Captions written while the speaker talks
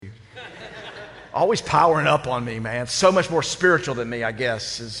Always powering up on me, man. So much more spiritual than me, I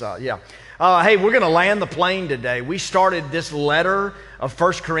guess. Hey, we're going to land the plane today. We started this letter of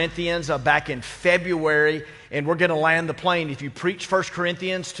 1 Corinthians back in February, and we're going to land the plane. If you preach 1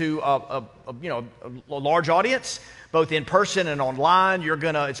 Corinthians to a large audience, both in person and online,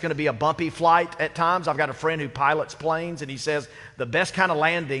 it's going to be a bumpy flight at times. I've got a friend who pilots planes, and he says the best kind of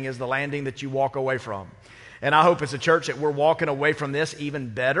landing is the landing that you walk away from. And I hope as a church that we're walking away from this even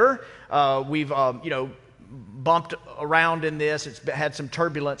better. We've bumped around in this. It's had some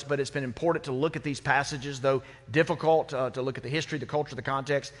turbulence, but it's been important to look at these passages, though difficult to look at the history, the culture, the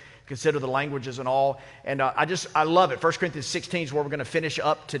context, consider the languages and all. And I love it. 1 Corinthians 16 is where we're going to finish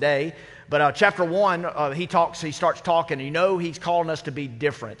up today. But chapter 1, he starts talking. He's calling us to be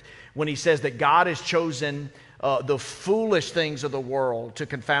different when he says that God has chosen the foolish things of the world to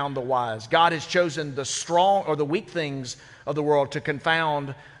confound the wise. God has chosen the strong or the weak things of the world to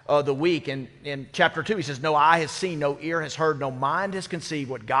confound the weak. And in chapter 2, he says, no eye has seen, no ear has heard, no mind has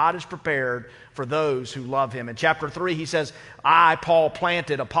conceived what God has prepared for those who love him. In chapter 3, he says, I, Paul,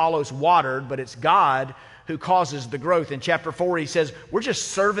 planted, Apollos watered, but it's God who causes the growth. In chapter 4, he says, we're just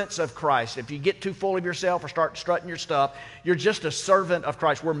servants of Christ. If you get too full of yourself or start strutting your stuff, you're just a servant of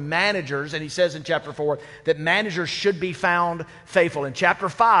Christ. We're managers, and he says in chapter 4 that managers should be found faithful. In chapter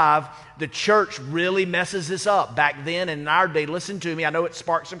 5, the church really messes this up. Back then and in our day, listen to me, I know it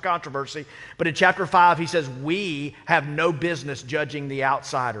sparked some controversy, but in chapter 5, he says, we have no business judging the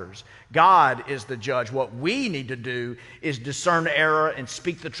outsiders. God is the judge. What we need to do is discern error and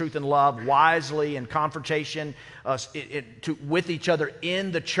speak the truth in love wisely in confrontation with each other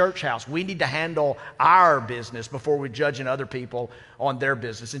in the church house. We need to handle our business before we judge other people on their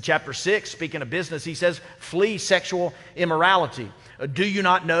business. In chapter 6, speaking of business, he says, flee sexual immorality. Do you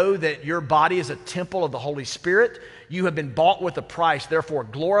not know that your body is a temple of the Holy Spirit? You have been bought with a price. Therefore,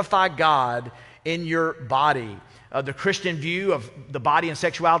 glorify God in your body. The Christian view of the body and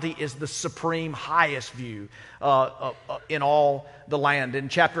sexuality is the supreme highest view in all the land. In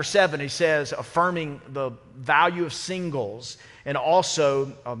chapter 7, he says, affirming the value of singles and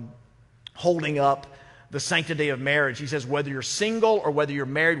also holding up the sanctity of marriage. He says, whether you're single or whether you're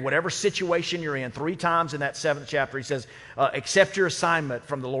married, whatever situation you're in, 3 times in that 7th chapter, he says, accept your assignment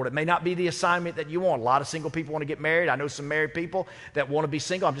from the Lord. It may not be the assignment that you want. A lot of single people want to get married. I know some married people that want to be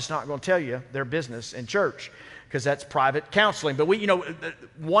single. I'm just not going to tell you their business in church, because that's private counseling. But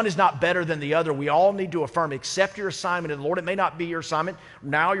one is not better than the other. We all need to affirm, accept your assignment in the Lord. It may not be your assignment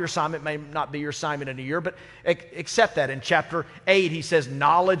now. Your assignment may not be your assignment in a year, but accept that. In chapter 8, he says,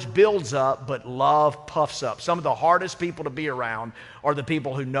 knowledge builds up, but love puffs up. Some of the hardest people to be around are the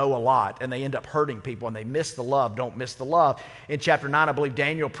people who know a lot, and they end up hurting people, and they miss the love. Don't miss the love. In chapter 9, I believe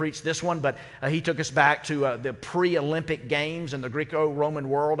Daniel preached this one, but he took us back to the pre-Olympic games in the Greco-Roman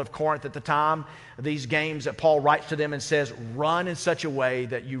world of Corinth at the time. These games that Paul writes to them and says, run in such a way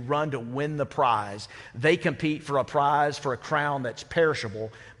that you run to win the prize. They compete for a prize, for a crown that's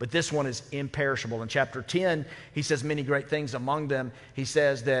perishable, but this one is imperishable. In chapter 10, he says many great things. Among them, he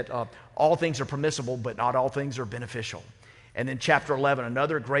says that all things are permissible, but not all things are beneficial. And then chapter 11,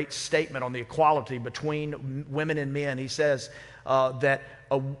 another great statement on the equality between women and men. He says that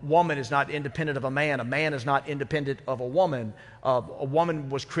a woman is not independent of a man is not independent of a woman. A woman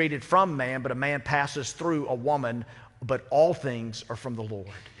was created from man, but a man passes through a woman, but all things are from the Lord.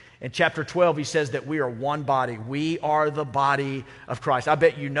 In chapter 12, he says that we are one body. We are the body of Christ. I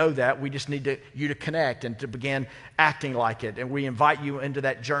bet you know that. We just need you to connect and to begin acting like it. And we invite you into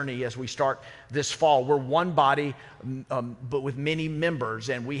that journey as we start this fall. We're one body, but with many members.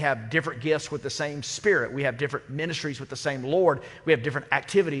 And we have different gifts with the same Spirit. We have different ministries with the same Lord. We have different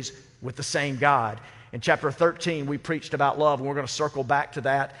activities with the same God. In chapter 13, we preached about love, and we're going to circle back to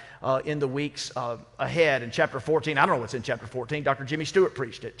that in the weeks ahead. In chapter 14, I don't know what's in chapter 14. Dr. Jimmy Stewart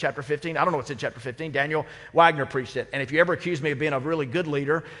preached it. Chapter 15, I don't know what's in chapter 15. Daniel Wagner preached it. And if you ever accuse me of being a really good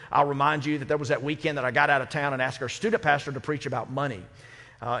leader, I'll remind you that there was that weekend that I got out of town and asked our student pastor to preach about money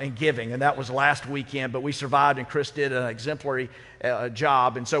and giving. And that was last weekend, but we survived, and Chris did an exemplary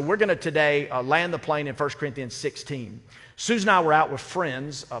job. And so we're going to today land the plane in 1 Corinthians 16. Susan and I were out with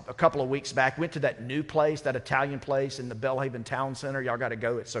friends a couple of weeks back. Went to that new place, that Italian place in the Bellhaven Town Center. Y'all got to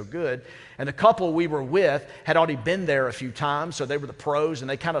go. It's so good. And the couple we were with had already been there a few times, so they were the pros, and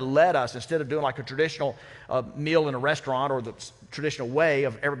they kind of led us. Instead of doing like a traditional meal in a restaurant or the traditional way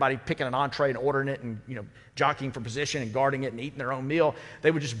of everybody picking an entree and ordering it and jockeying for position and guarding it and eating their own meal, they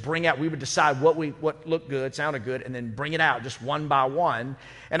would just bring out, we would decide what looked good, sounded good, and then bring it out just one by one.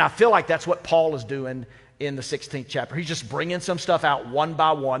 And I feel like that's what Paul is doing in the 16th chapter. He's just bringing some stuff out one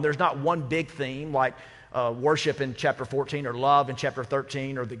by one. There's not one big theme like worship in chapter 14, or love in chapter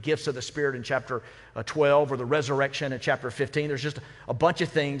 13, or the gifts of the Spirit in chapter 12, or the resurrection in chapter 15. There's just a bunch of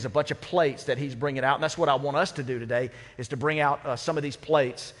things, a bunch of plates that he's bringing out. And that's what I want us to do today, is to bring out some of these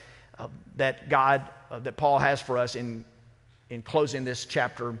plates that that Paul has for us in closing this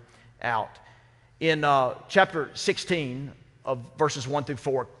chapter out. In chapter 16 of verses 1 through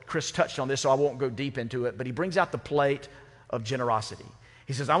 4, Chris touched on this, so I won't go deep into it, but he brings out the plate of generosity.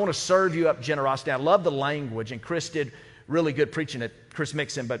 He says, I want to serve you up generosity. I love the language, and Chris did really good preaching at Chris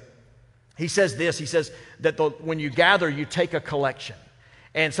Mixon, but he says this, he says that when you gather, you take a collection.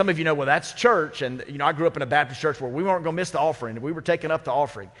 And some of you know, well, that's church, and I grew up in a Baptist church where we weren't going to miss the offering. We were taking up the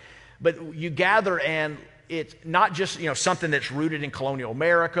offering. But you gather, and it's not just something that's rooted in colonial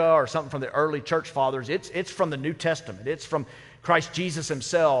America or something from the early church fathers. It's from the New Testament. It's from Christ Jesus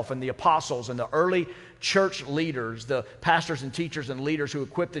himself and the apostles and the early church leaders, the pastors and teachers and leaders who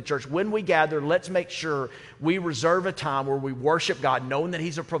equipped the church. When we gather, let's make sure we reserve a time where we worship God, knowing that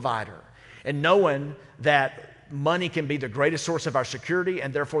he's a provider and knowing that money can be the greatest source of our security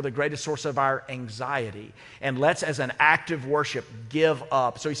and therefore the greatest source of our anxiety. And let's, as an act of worship, give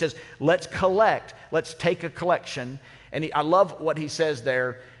up. So he says, let's collect. Let's take a collection. And I love what he says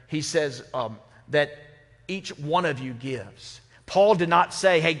there. He says that each one of you gives. Paul did not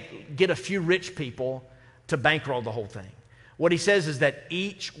say, hey, get a few rich people to bankroll the whole thing. What he says is that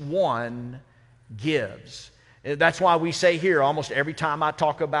each one gives. That's why we say here, almost every time I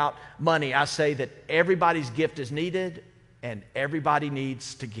talk about money, I say that everybody's gift is needed and everybody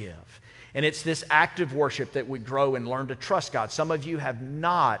needs to give. And it's this act of worship that we grow and learn to trust God. Some of you have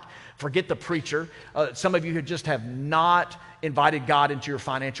not, forget the preacher, some of you who just have not invited God into your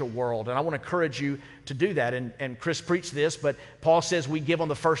financial world. And I want to encourage you to do that. And Chris preached this, but Paul says we give on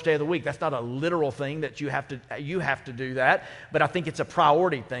the first day of the week. That's not a literal thing that you have to do that, but I think it's a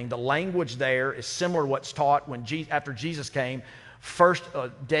priority thing. The language there is similar to what's taught after Jesus came. First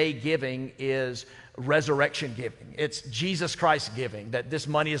day giving is resurrection giving. It's Jesus Christ giving, that this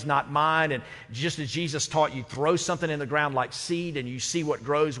money is not mine. And just as Jesus taught, you throw something in the ground like seed and you see what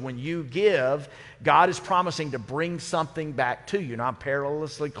grows. When you give, God is promising to bring something back to you. Now, I'm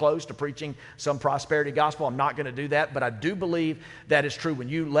perilously close to preaching some prosperity gospel. I'm not going to do that, but I do believe that is true. When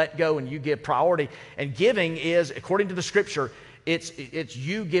you let go and you give priority, and giving is, according to the scripture, it's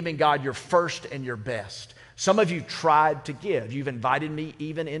you giving God your first and your best. Some of you tried to give. You've invited me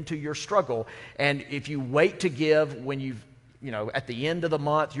even into your struggle. And if you wait to give when at the end of the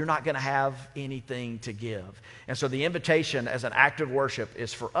month, you're not going to have anything to give. And so the invitation as an act of worship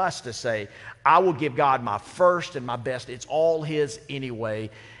is for us to say, I will give God my first and my best. It's all his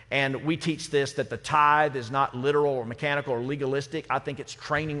anyway. And we teach this, that the tithe is not literal or mechanical or legalistic. I think it's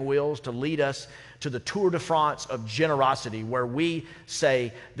training wheels to lead us to the Tour de France of generosity, where we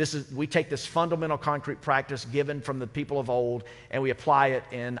say we take this fundamental concrete practice given from the people of old and we apply it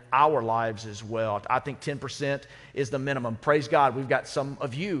in our lives as well. I think 10% is the minimum. Praise God, we've got some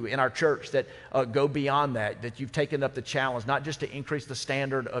of you in our church that go beyond that you've taken up the challenge, not just to increase the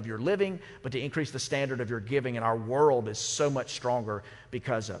standard of your living, but to increase the standard of your giving. And our world is so much stronger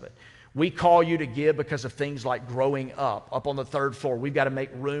because of it. We call you to give because of things like growing up on the third floor. We've got to make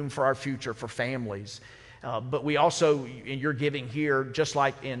room for our future, for families. But we also, in your giving here, just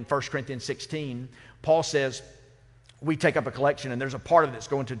like in 1 Corinthians 16, Paul says, we take up a collection, and there's a part of it that's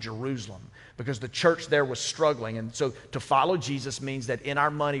going to Jerusalem because the church there was struggling. And so to follow Jesus means that in our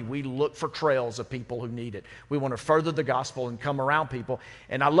money, we look for trails of people who need it. We want to further the gospel and come around people.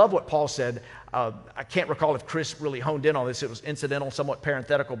 And I love what Paul said. I can't recall if Chris really honed in on this. It was incidental, somewhat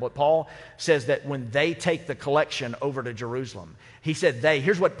parenthetical. But Paul says that when they take the collection over to Jerusalem, he said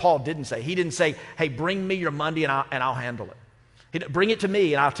here's what Paul didn't say. He didn't say, hey, bring me your money and I'll handle it. Bring it to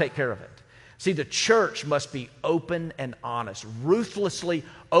me and I'll take care of it. See, the church must be open and honest, ruthlessly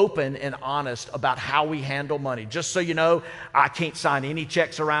open and honest about how we handle money. Just so you know, I can't sign any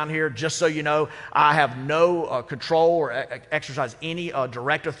checks around here. Just so you know, I have no control or exercise any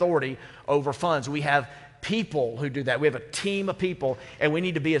direct authority over funds. We have people who do that. We have a team of people, and we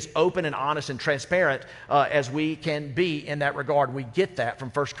need to be as open and honest and transparent as we can be in that regard. We get that from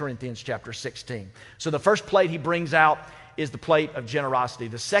 1 Corinthians chapter 16. So the first plate he brings out is the plate of generosity.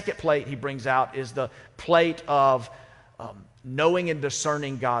 The second plate he brings out is the plate of knowing and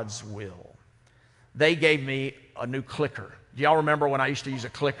discerning God's will. They gave me a new clicker. Do y'all remember when I used to use a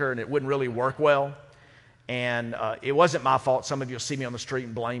clicker and it wouldn't really work well? And it wasn't my fault. Some of you will see me on the street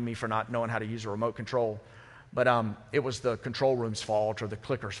and blame me for not knowing how to use a remote control. But it was the control room's fault or the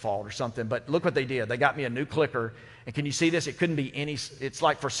clicker's fault or something. But look what they did. They got me a new clicker. And can you see this? It couldn't be it's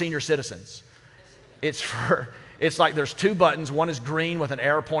like for senior citizens. It's like there's two buttons. One is green with an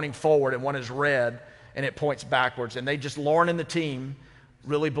arrow pointing forward and one is red. and it points backwards. And Lauren and the team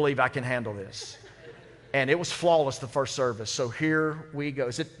really believe I can handle this. And it was flawless the first service. So here we go.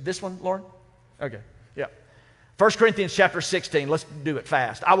 Is it this one, Lauren? Okay, yeah. 1 Corinthians chapter 16, let's do it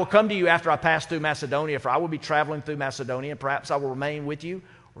fast. I will come to you after I pass through Macedonia, for I will be traveling through Macedonia, and perhaps I will remain with you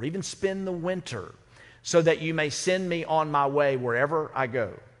or even spend the winter, so that you may send me on my way wherever I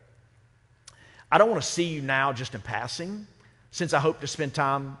go. I don't want to see you now just in passing, since I hope to spend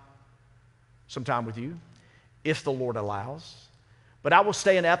some time with you, if the Lord allows. But I will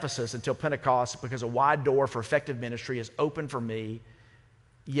stay in Ephesus until Pentecost, because a wide door for effective ministry is open for me,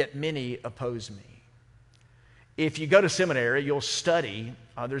 yet many oppose me. If you go to seminary, you'll study,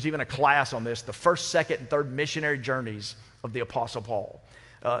 there's even a class on this, the first, second, and third missionary journeys of the Apostle Paul.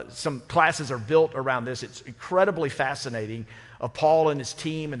 Some classes are built around this. It's incredibly fascinating of Paul and his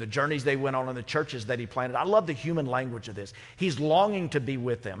team and the journeys they went on and the churches that he planted. I love the human language of this. He's longing to be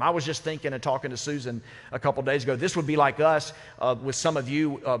with them. I was just thinking and talking to Susan a couple days ago, this would be like us with some of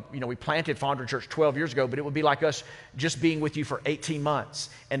you. We planted Fondren Church 12 years ago, but it would be like us just being with you for 18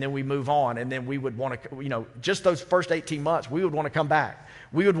 months, and then we move on, and then we would want to, just those first 18 months, we would want to come back.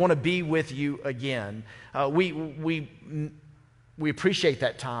 We would want to be with you again. We appreciate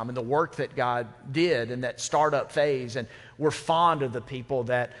that time and the work that God did in that startup phase, and we're fond of the people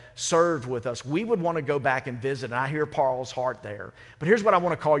that served with us. We would want to go back and visit, and I hear Paul's heart there. But here's what I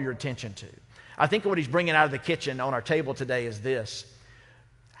want to call your attention to. I think what he's bringing out of the kitchen on our table today is this: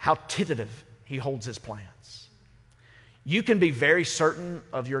 how tentative he holds his plans. You can be very certain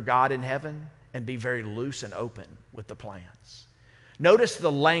of your God in heaven and be very loose and open with the plans. Notice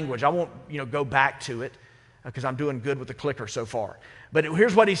the language. I won't go back to it, because I'm doing good with the clicker so far. But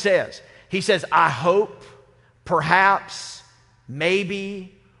here's what he says. He says, I hope, perhaps,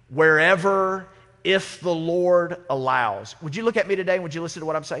 maybe, wherever, if the Lord allows. Would you look at me today and would you listen to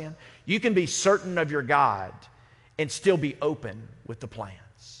what I'm saying? You can be certain of your God and still be open with the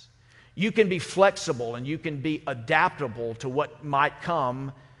plans. You can be flexible and you can be adaptable to what might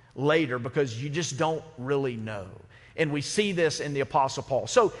come later, because you just don't really know. And we see this in the Apostle Paul.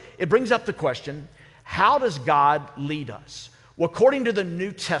 So it brings up the question, how does God lead us? Well, according to the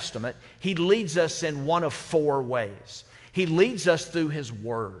New Testament, He leads us in one of four ways. He leads us through His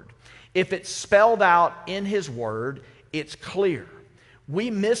Word. If it's spelled out in His Word, it's clear. We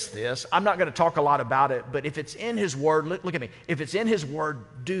miss this. I'm not going to talk a lot about it, but if it's in His Word, look at me. If it's in His Word,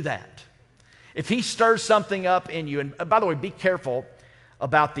 do that. If He stirs something up in you, and by the way, be careful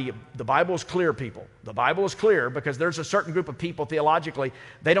about the Bible is clear, people. The Bible is clear, because there's a certain group of people theologically,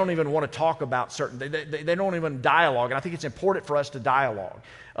 they don't even want to talk about certain, they don't even dialogue. And I think it's important for us to dialogue.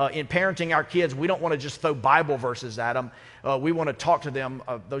 In parenting our kids, we don't want to just throw Bible verses at them. We want to talk to them.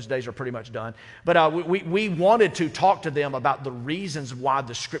 Those days are pretty much done. But we wanted to talk to them about the reasons why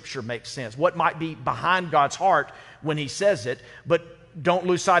the Scripture makes sense, what might be behind God's heart when He says it. But don't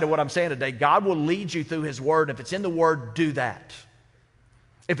lose sight of what I'm saying today. God will lead you through His Word. If it's in the Word, do that.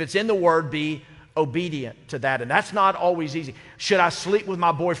 If it's in the Word, be obedient to that. And that's not always easy. Should I sleep with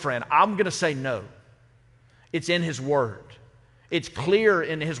my boyfriend? I'm going to say no. It's in His Word. It's clear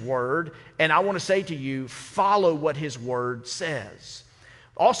in His Word. And I want to say to you, follow what His Word says.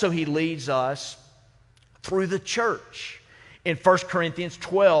 Also, He leads us through the church. In 1 Corinthians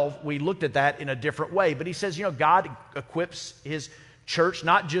 12, we looked at that in a different way. But he says, God equips His church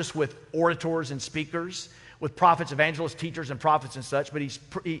not just with orators and speakers, with prophets, evangelists, teachers, and prophets and such, but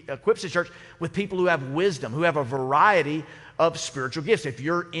he equips His church with people who have wisdom, who have a variety of spiritual gifts. If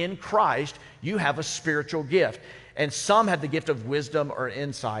you're in Christ, you have a spiritual gift. And some have the gift of wisdom or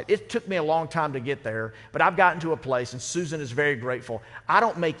insight. It took me a long time to get there, but I've gotten to a place, and Susan is very grateful. I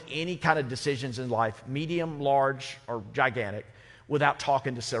don't make any kind of decisions in life, medium, large, or gigantic, without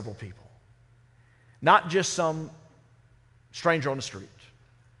talking to several people. Not just some stranger on the street,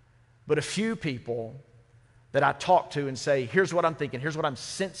 but a few people that I talk to and say, here's what I'm thinking, here's what I'm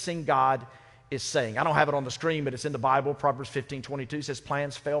sensing God is saying. I don't have it on the screen, but it's in the Bible. Proverbs 15:22 says,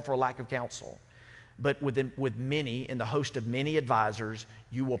 plans fail for a lack of counsel, but with many, in the host of many advisors,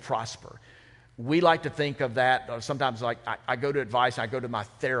 you will prosper. We like to think of that sometimes like I go to advice, I go to my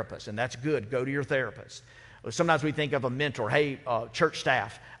therapist, and that's good. Go to your therapist. Sometimes we think of a mentor. Hey, church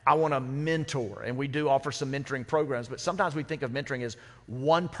staff, I want a mentor. And we do offer some mentoring programs, but sometimes we think of mentoring as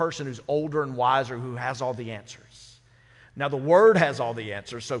one person who's older and wiser who has all the answers. Now, the Word has all the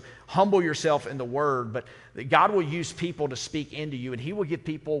answers, so humble yourself in the Word, but God will use people to speak into you, and He will give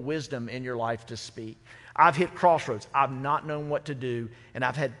people wisdom in your life to speak. I've hit crossroads. I've not known what to do, and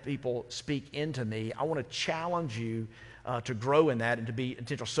I've had people speak into me. I want to challenge you to grow in that and to be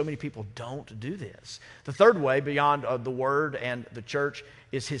intentional. So many people don't do this. The third way, beyond the Word and the church,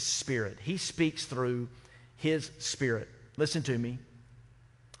 is His Spirit. He speaks through His Spirit. Listen to me.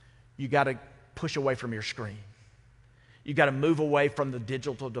 You got to push away from your screen. You got to move away from the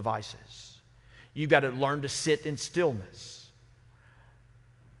digital devices. You got to learn to sit in stillness.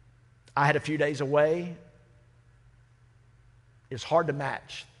 I had a few days away. It's hard to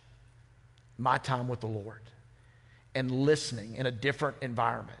match my time with the Lord and listening in a different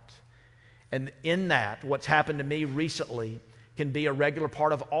environment. And in that, what's happened to me recently can be a regular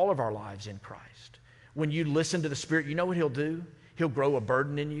part of all of our lives in Christ. When you listen to the Spirit, you know what He'll do? He'll grow a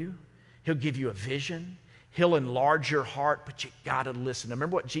burden in you. He'll give you a vision. He'll enlarge your heart, but you got to listen. Now,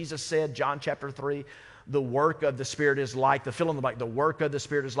 remember what Jesus said, John chapter 3? The work of the Spirit is like the fill in the blank. The work of the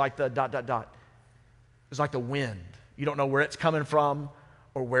Spirit is like the ... It's like the wind. You don't know where it's coming from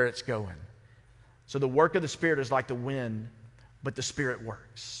or where it's going. So the work of the Spirit is like the wind, but the Spirit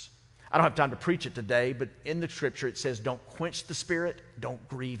works. I don't have time to preach it today, but in the Scripture it says, don't quench the Spirit, don't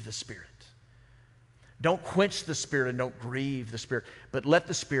grieve the Spirit. Don't quench the Spirit and don't grieve the Spirit, but let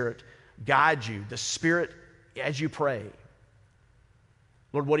the Spirit guide you. The Spirit, as you pray,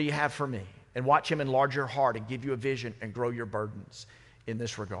 Lord, what do you have for me? And watch Him enlarge your heart and give you a vision and grow your burdens in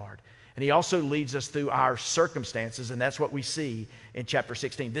this regard. And He also leads us through our circumstances, and that's what we see in chapter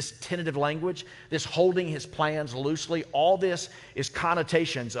 16. This tentative language, this holding His plans loosely, all this is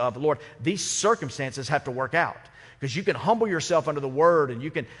connotations of, Lord, these circumstances have to work out. Because you can humble yourself under the Word, and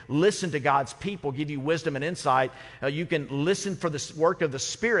you can listen to God's people, give you wisdom and insight. You can listen for the work of the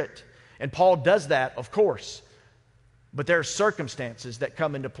Spirit, and Paul does that, of course. But there are circumstances that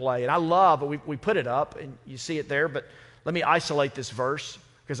come into play. And I love, we put it up, and you see it there, but let me isolate this verse,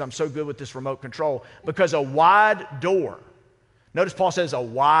 because I'm so good with this remote control. Because a wide door, notice Paul says a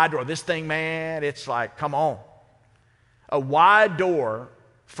wide door. This thing, man, it's like, come on. A wide door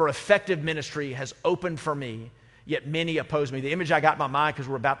for effective ministry has opened for me, yet many oppose me. The image I got in my mind, because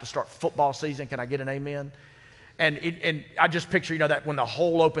we're about to start football season, can I get an amen? And I just picture, that when the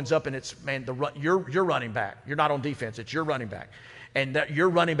hole opens up and it's, man, you're running back. You're not on defense, it's your running back. And your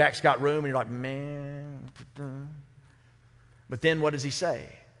running back's got room, and you're like, man. But then what does he say?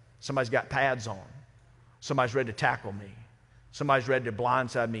 Somebody's got pads on. Somebody's ready to tackle me. Somebody's ready to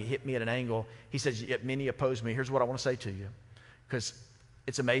blindside me, hit me at an angle. He says, yet many oppose me. Here's what I want to say to you, because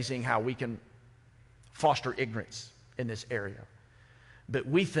it's amazing how we can foster ignorance in this area. But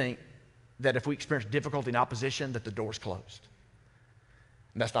we think that if we experience difficulty and opposition, that the door's closed.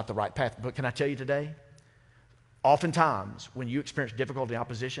 And that's not the right path. But can I tell you today, oftentimes when you experience difficulty and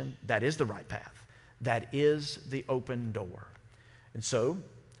opposition, that is the right path. That is the open door. And so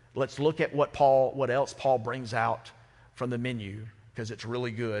let's look at what else Paul brings out from the menu, because it's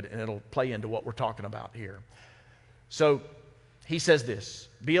really good and it'll play into what we're talking about here. So he says this: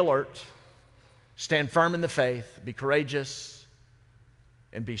 be alert, stand firm in the faith, be courageous,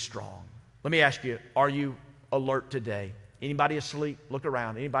 and be strong. Let me ask you, are you alert today? Anybody asleep? Look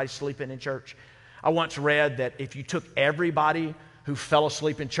around. Anybody sleeping in church? I once read that if you took everybody who fell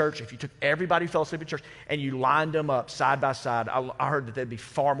asleep in church, and you lined them up side by side, I heard that they'd be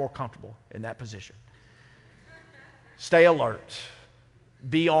far more comfortable in that position. Stay alert.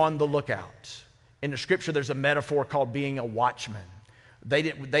 Be on the lookout. In the Scripture, there's a metaphor called being a watchman. They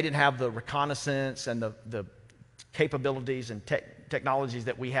didn't have the reconnaissance and the capabilities and technologies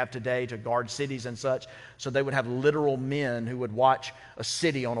that we have today to guard cities and such. So they would have literal men who would watch a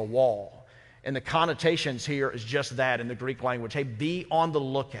city on a wall. And the connotations here is just that in the Greek language. Hey, be on the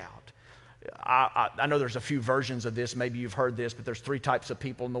lookout. I know there's a few versions of this. Maybe you've heard this, but there's 3 types of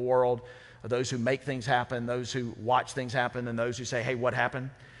people in the world: those who make things happen, those who watch things happen, and those who say, hey, what happened?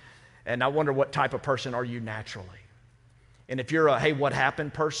 And I wonder, what type of person are you naturally? And if you're a hey, what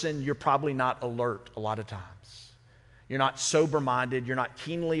happened person, you're probably not alert a lot of times. You're not sober-minded. You're not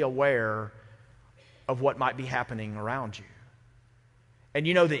keenly aware of what might be happening around you. And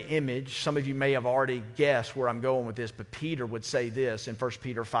you know the image. Some of you may have already guessed where I'm going with this, but Peter would say this in 1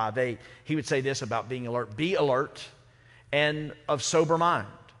 Peter 5:8. He would say this about being alert: be alert and of sober mind.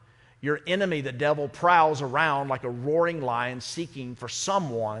 Your enemy, the devil, prowls around like a roaring lion seeking for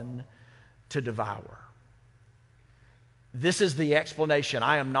someone to devour. This is the explanation.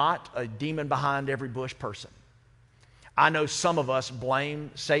 I am not a demon behind every bush person. I know some of us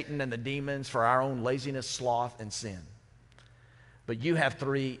blame Satan and the demons for our own laziness, sloth, and sin. But you have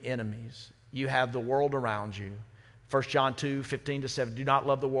 3 enemies. You have the world around you, 1 John 2:15-17. Do not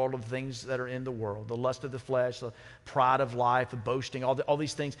love the world of the things that are in the world. The lust of the flesh, the pride of life, the boasting, all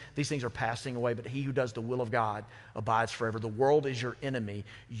these things are passing away. But he who does the will of God abides forever. The world is your enemy.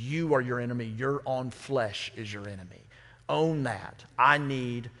 You are your enemy. Your own flesh is your enemy. Own that. I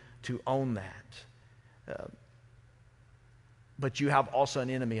need to own that. But you have also an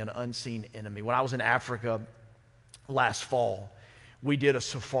enemy, an unseen enemy. When I was in Africa last fall, we did a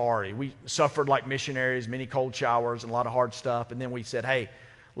safari. We suffered like missionaries, many cold showers and a lot of hard stuff. And then we said, hey,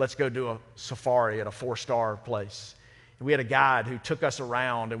 let's go do a safari at a 4-star place. And we had a guide who took us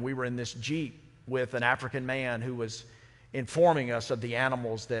around, and we were in this Jeep with an African man who was informing us of the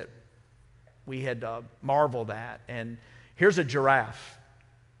animals that we had marveled at. And here's a giraffe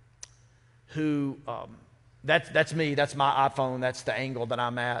who, that's me, that's my iPhone, that's the angle that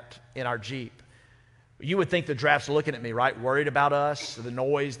I'm at in our Jeep. You would think the giraffe's looking at me, right? Worried about us, the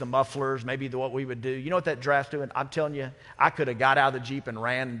noise, the mufflers, maybe what we would do. You know what that giraffe's doing? I'm telling you, I could have got out of the Jeep and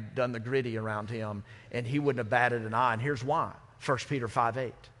ran and done the gritty around him, and he wouldn't have batted an eye. And here's why. 1 Peter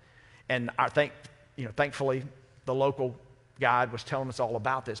 5:8. And I think, thankfully, the local guide was telling us all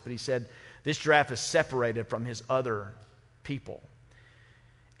about this, but he said, this giraffe is separated from his other people.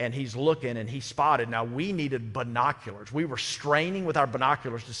 And he's looking, and he spotted. Now, we needed binoculars. We were straining with our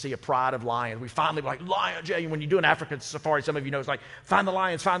binoculars to see a pride of lions. We finally were like, lion, Jay. When you do an African safari, some of you know, it's like, find the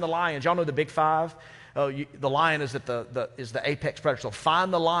lions, find the lions. Y'all know the big five? The lion is the apex predator. So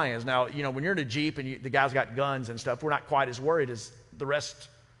find the lions. Now, when you're in a Jeep and the guy's got guns and stuff, we're not quite as worried as the rest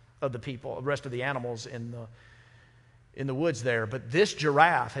of the people, the rest of the animals in the woods there. But this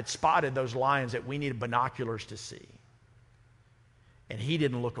giraffe had spotted those lions that we needed binoculars to see. And he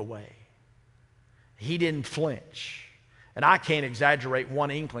didn't look away. He didn't flinch. And I can't exaggerate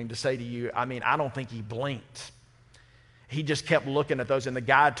one inkling to say to you, I don't think he blinked. He just kept looking at those. And the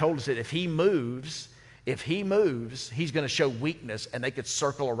guide told us that if he moves, he's going to show weakness, and they could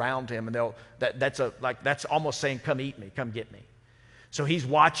circle around him. And that's almost saying, come eat me, come get me. So he's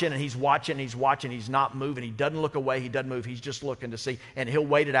watching, and he's watching, and he's watching. He's not moving. He doesn't look away. He doesn't move. He's just looking to see. And he'll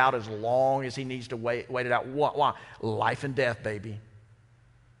wait it out as long as he needs to wait it out. Why? Life and death, baby.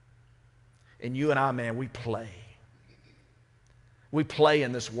 And you and I, man, we play. We play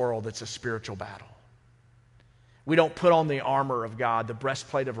in this world that's a spiritual battle. We don't put on the armor of God, the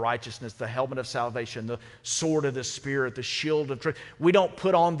breastplate of righteousness, the helmet of salvation, the sword of the Spirit, the shield of truth. We don't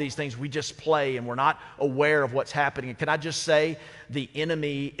put on these things. We just play, and we're not aware of what's happening. And can I just say, the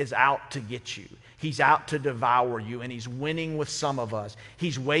enemy is out to get you. He's out to devour you, and he's winning with some of us.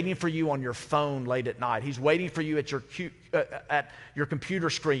 He's waiting for you on your phone late at night. He's waiting for you at your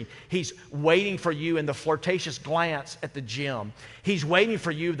computer screen. He's waiting for you in the flirtatious glance at the gym. He's waiting for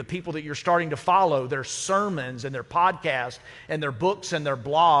you, the people that you're starting to follow, their sermons and their podcasts and their books and their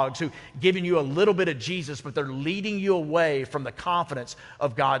blogs, who giving you a little bit of Jesus, but they're leading you away from the confidence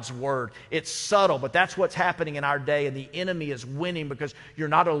of God's Word. It's subtle, but that's what's happening in our day, and the enemy is winning because you're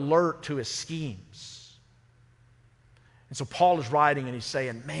not alert to his schemes. And so Paul is writing, and he's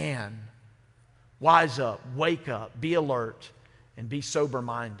saying, man, wise up, wake up, be alert, and be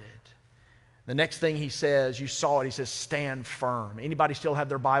sober-minded. The next thing he says, you saw it, he says, stand firm. Anybody still have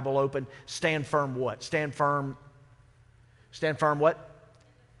their Bible open? Stand firm what? Stand firm what?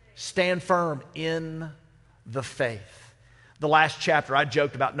 Stand firm in the faith. The last chapter, I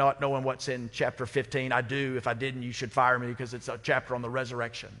joked about not knowing what's in chapter 15. I do. If I didn't, you should fire me, because it's a chapter on the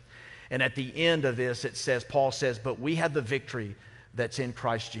resurrection. And at the end of this, it says, Paul says, but we have the victory that's in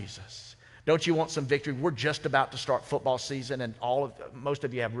Christ Jesus. Don't you want some victory? We're just about to start football season, and most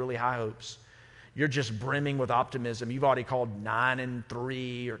of you have really high hopes. You're just brimming with optimism. You've already called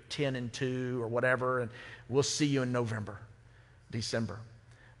 9-3 or 10-2 or whatever, and we'll see you in December.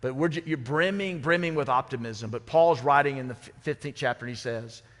 But you're brimming with optimism. But Paul's writing in the 15th chapter, and he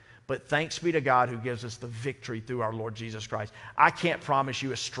says, but thanks be to God who gives us the victory through our Lord Jesus Christ. I can't promise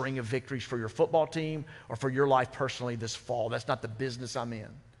you a string of victories for your football team or for your life personally this fall. That's not the business I'm in.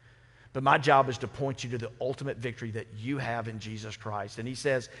 But my job is to point you to the ultimate victory that you have in Jesus Christ. And he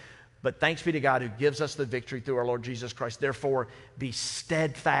says, but thanks be to God who gives us the victory through our Lord Jesus Christ. Therefore, be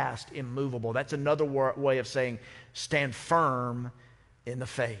steadfast, immovable. That's another way of saying stand firm in the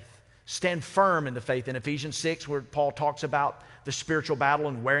faith. Stand firm in the faith. In Ephesians 6, where Paul talks about the spiritual battle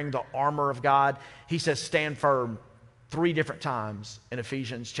and wearing the armor of God, he says stand firm 3 different times in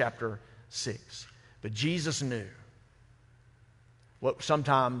Ephesians chapter 6. But Jesus knew what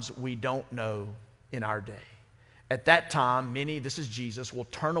sometimes we don't know in our day. At that time, many, this is Jesus, will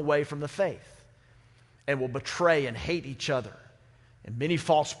turn away from the faith and will betray and hate each other. And many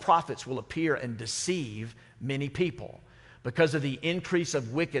false prophets will appear and deceive many people. Because of the increase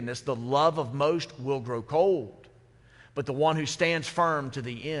of wickedness, the love of most will grow cold. but the one who stands firm to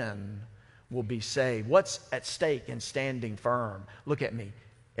the end will be saved. What's at stake in standing firm? Look at me.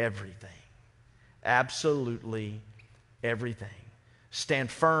 Everything. Absolutely everything.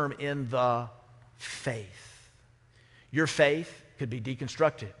 Stand firm in the faith. Your faith could be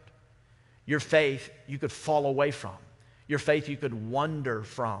deconstructed. Your faith you could fall away from. Your faith you could wander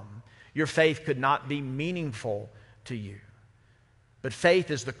from. Your faith could not be meaningful to you. But faith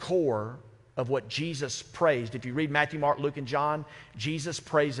is the core of what Jesus praised. If you read Matthew, Mark, Luke, and John, Jesus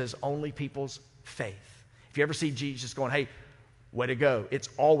praises only people's faith. If you ever see Jesus going, hey, way to go, it's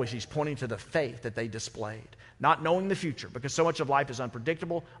always he's pointing to the faith that they displayed. Not knowing the future, because so much of life is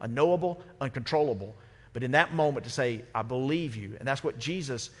unpredictable, unknowable, uncontrollable. But in that moment to say, I believe you. And that's what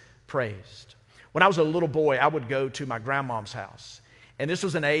Jesus praised. When I was a little boy, I would go to my grandmom's house. And this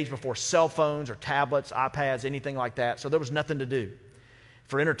was an age before cell phones or tablets, iPads, anything like that. So there was nothing to do.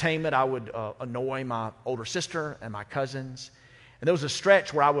 For entertainment, I would annoy my older sister and my cousins. And there was a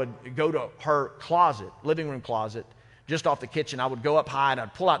stretch where I would go to her closet, living room closet, just off the kitchen. I would go up high and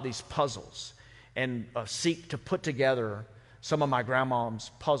I'd pull out these puzzles and seek to put together some of my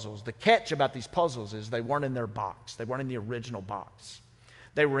grandmom's puzzles. The catch about these puzzles is they weren't in their box. They weren't in the original box.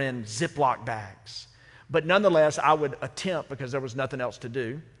 They were in Ziploc bags. But nonetheless, I would attempt, because there was nothing else to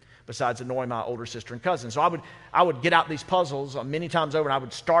do besides annoy my older sister and cousin. So I would get out these puzzles many times over, and I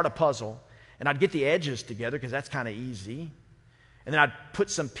would start a puzzle, and I'd get the edges together because that's kind of easy. And then I'd put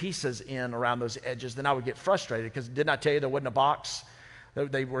some pieces in around those edges. Then I would get frustrated because didn't I tell you there wasn't a box?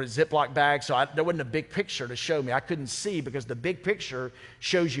 They were Ziploc bags, so there wasn't a big picture to show me. I couldn't see because the big picture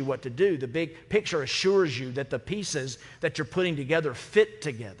shows you what to do. The big picture assures you that the pieces that you're putting together fit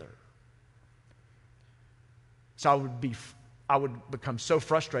together. So I would become so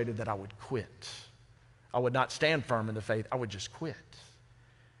frustrated that I would quit. I would not stand firm in the faith. I would just quit.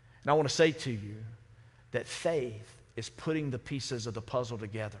 And I want to say to you that faith is putting the pieces of the puzzle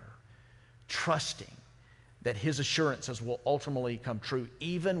together, trusting that his assurances will ultimately come true,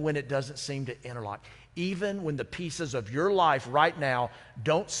 even when it doesn't seem to interlock, even when the pieces of your life right now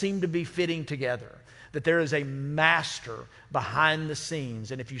don't seem to be fitting together, that there is a master behind the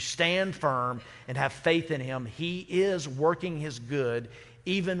scenes. And if you stand firm and have faith in him, he is working his good,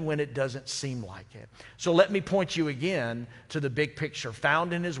 even when it doesn't seem like it. So let me point you again to the big picture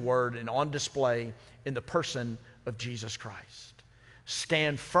found in his word and on display in the person of Jesus Christ.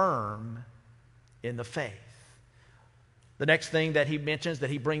 Stand firm in the faith. The next thing that he mentions, that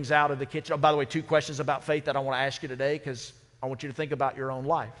he brings out of the kitchen. Oh, by the way, 2 questions about faith that I want to ask you today, because I want you to think about your own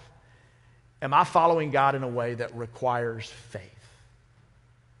life. Am I following God in a way that requires faith?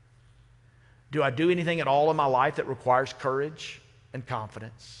 Do I do anything at all in my life that requires courage and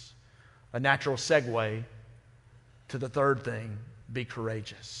confidence? A natural segue to the third thing, be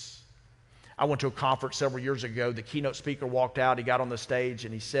courageous. I went to a conference several years ago. The keynote speaker walked out. He got on the stage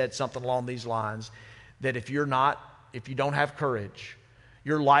and he said something along these lines, that if you don't have courage,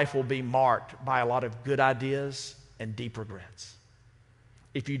 your life will be marked by a lot of good ideas and deep regrets.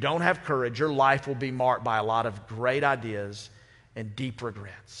 If you don't have courage, your life will be marked by a lot of great ideas and deep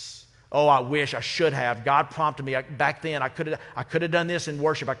regrets. Oh, I wish I should have. God prompted me back then. I could have done this in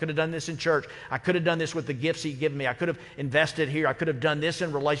worship. I could have done this in church. I could have done this with the gifts He'd given me. I could have invested here. I could have done this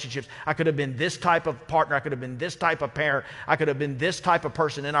in relationships. I could have been this type of partner. I could have been this type of parent. I could have been this type of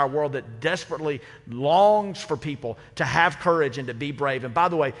person in our world that desperately longs for people to have courage and to be brave. And by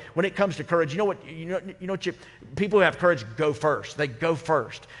the way, when it comes to courage, people who have courage go first. They go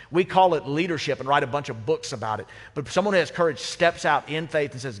first. We call it leadership and write a bunch of books about it. But someone who has courage steps out in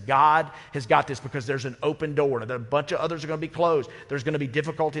faith and says, God has got this, because there's an open door. Now, a bunch of others are going to be closed. There's going to be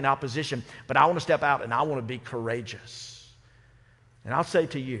difficulty and opposition. But I want to step out and I want to be courageous. And I'll say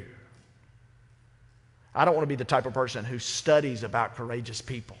to you, I don't want to be the type of person who studies about courageous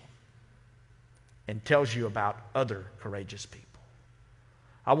people and tells you about other courageous people.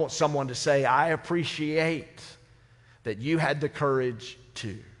 I want someone to say, I appreciate that you had the courage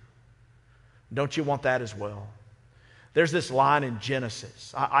too. Don't you want that as well? There's this line in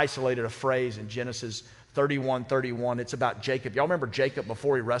Genesis. I isolated a phrase in Genesis 31:31. It's about Jacob. Y'all remember Jacob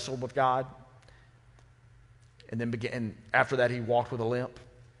before he wrestled with God? And after that he walked with a limp.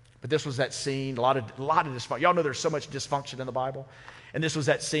 But this was that scene, a lot of dysfunction. Y'all know there's so much dysfunction in the Bible. And this was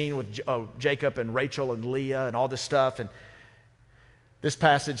that scene with Jacob and Rachel and Leah and all this stuff. And this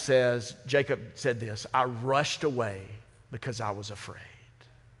passage says, Jacob said this, I rushed away because I was afraid.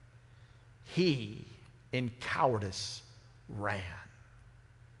 He, in cowardice, ran.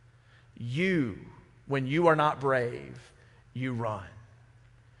 You, when you are not brave, you run.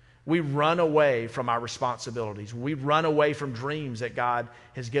 We run away from our responsibilities. We run away from dreams that God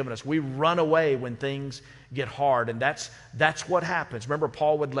has given us. We run away when things get hard, and that's what happens. Remember,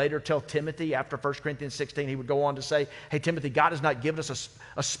 Paul would later tell Timothy after 1 Corinthians 16, he would go on to say, hey, Timothy, God has not given us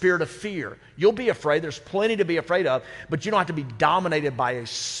a spirit of fear. You'll be afraid. There's plenty to be afraid of, but you don't have to be dominated by a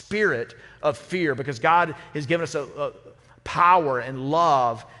spirit of fear, because God has given us a power and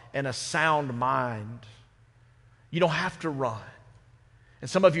love and a sound mind. You don't have to run. And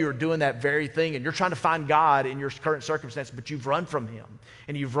some of you are doing that very thing, and you're trying to find God in your current circumstance, but you've run from Him,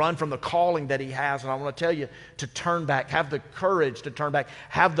 and you've run from the calling that He has. And I want to tell you to turn back. Have the courage to turn back.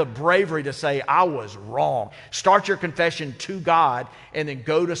 Have the bravery to say, I was wrong. Start your confession to God, and then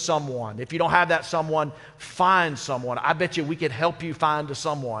go to someone. If you don't have that someone, find someone. I bet you we could help you find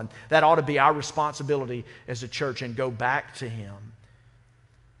someone. That ought to be our responsibility as a church, and go back to Him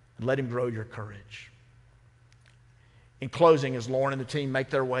and let Him grow your courage. In closing, as Lauren and the team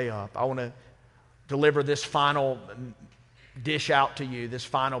make their way up, I want to deliver this final dish out to you, this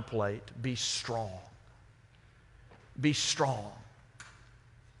final plate. Be strong. Be strong.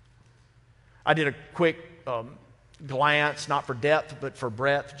 I did a quick glance, not for depth, but for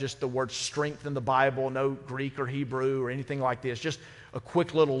breadth, just the word strength in the Bible, no Greek or Hebrew or anything like this, just a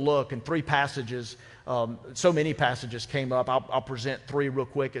quick little look, and 3 passages, so many passages came up. I'll present 3 real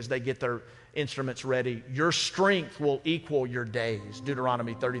quick as they get their instruments ready. Your strength will equal your days.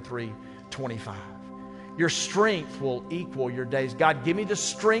 Deuteronomy 33:25. Your strength will equal your days. God, give me the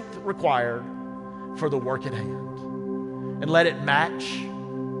strength required for the work at hand, and let it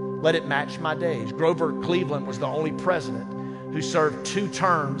match my days. Grover Cleveland was the only president who served 2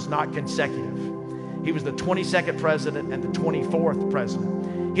 terms, not consecutive. He was the 22nd president and the 24th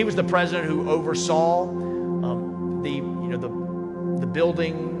president. He was the president who oversaw the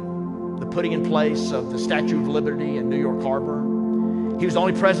building, the putting in place of the Statue of Liberty in New York Harbor. He was the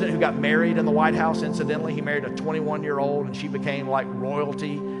only president who got married in the White House. Incidentally, he married a 21-year-old, and she became like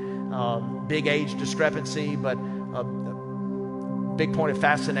royalty. Big age discrepancy, but a big point of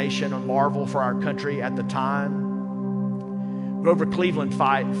fascination and marvel for our country at the time. Grover Cleveland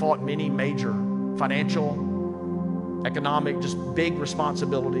fought many major financial, economic, just big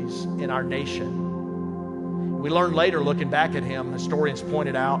responsibilities in our nation. We learned later, looking back at him, historians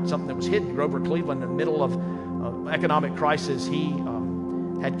pointed out something that was hidden. Grover Cleveland, in the middle of economic crisis, he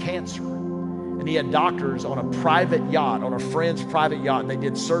had cancer. And he had doctors on a private yacht, on a friend's private yacht, and they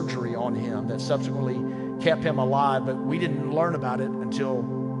did surgery on him that subsequently kept him alive. But we didn't learn about it until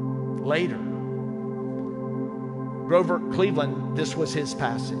later. Grover Cleveland, this was his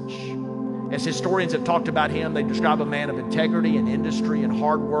passage. As historians have talked about him, they describe a man of integrity and industry and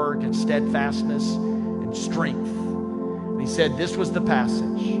hard work and steadfastness and strength. And he said this was the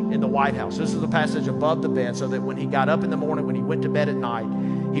passage in the White House. This is the passage above the bed, so that when he got up in the morning, when he went to bed at night,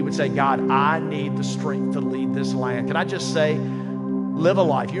 he would say, God, I need the strength to lead this land. Can I just say, live a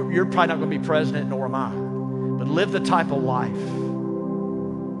life. You're probably not going to be president, nor am I. But live the type of life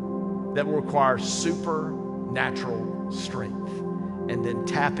that will require supernatural strength, and then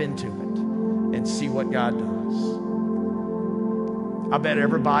tap into it and see what God does. I bet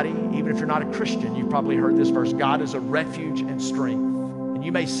everybody, even if you're not a Christian, you've probably heard this verse. God is a refuge and strength. And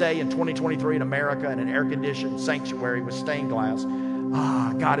you may say in 2023 in America, in an air-conditioned sanctuary with stained glass,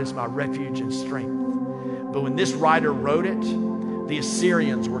 God is my refuge and strength. But when this writer wrote it, the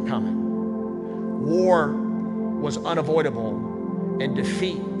Assyrians were coming. War was unavoidable, and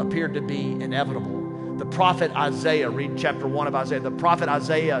defeat appeared to be inevitable. The prophet Isaiah, read chapter 1 of Isaiah. The prophet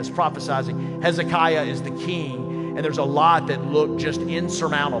Isaiah is prophesying. Hezekiah is the king, and there's a lot that look just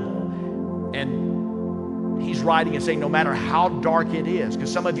insurmountable. And he's writing and saying, no matter how dark it is,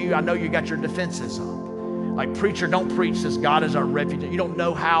 because some of you, I know you got your defenses up. Like, preacher, don't preach this. God is our refuge. You don't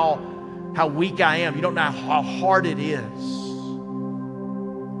know how weak I am. You don't know how hard it is.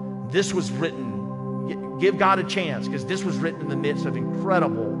 This was written, give God a chance, because this was written in the midst of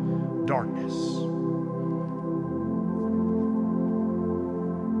incredible darkness.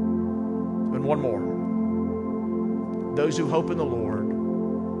 And one more. Those who hope in the Lord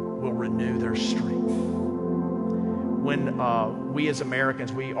will renew their strength. When we as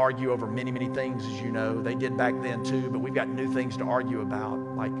Americans, we argue over many, many things, as you know. They did back then too, but we've got new things to argue about,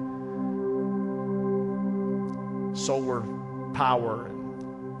 like solar power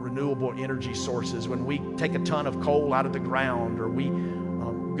and renewable energy sources. When we take a ton of coal out of the ground, or we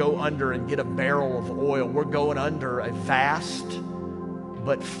go under and get a barrel of oil, we're going under a vast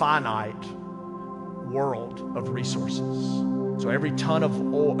but finite world of resources. So every ton of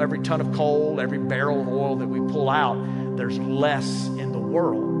oil, every ton of coal, every barrel of oil that we pull out, there's less in the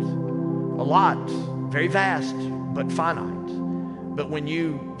world. A lot, very vast, but finite. But when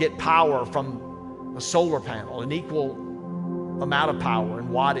you get power from a solar panel, an equal amount of power and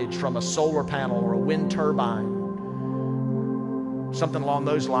wattage from a solar panel or a wind turbine, something along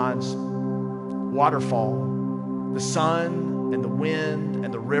those lines, waterfall, the sun and the wind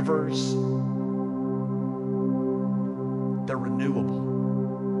and the rivers, they're renewable.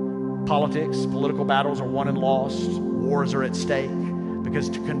 Politics, political battles are won and lost. Wars are at stake because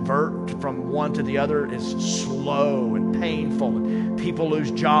to convert from one to the other is slow and painful. And people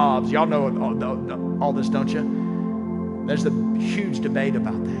lose jobs. Y'all know all this, don't you? There's a huge debate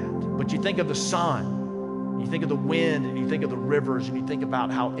about that. But you think of the sun, you think of the wind, and you think of the rivers, and you think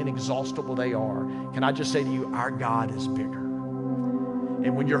about how inexhaustible they are. Can I just say to you, our God is bigger.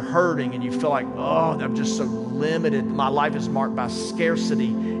 And when you're hurting and you feel like, oh, I'm just so limited, my life is marked by scarcity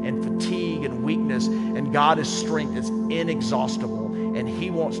and fatigue and weakness, and God is strength. It's inexhaustible, and He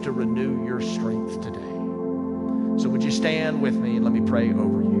wants to renew your strength today. So would you stand with me and let me pray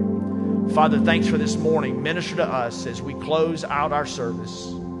over you. Father, thanks for this morning. Minister to us as we close out our service.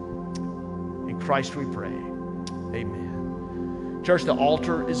 In Christ we pray. Amen. Church, the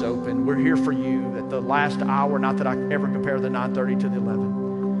altar is open. We're here for you at the last hour. Not that I ever compare the 9:30 to the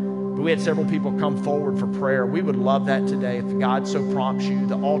 11. But we had several people come forward for prayer. We would love that today if God so prompts you.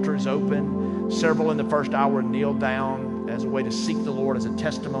 The altar is open. Several in the first hour kneeled down as a way to seek the Lord, as a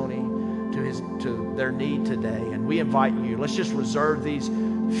testimony to their need today. And we invite you. Let's just reserve these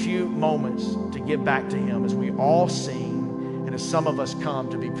few moments to give back to Him as we all sing and as some of us come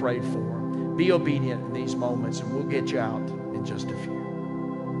to be prayed for. Be obedient in these moments, and we'll get you out in just a few.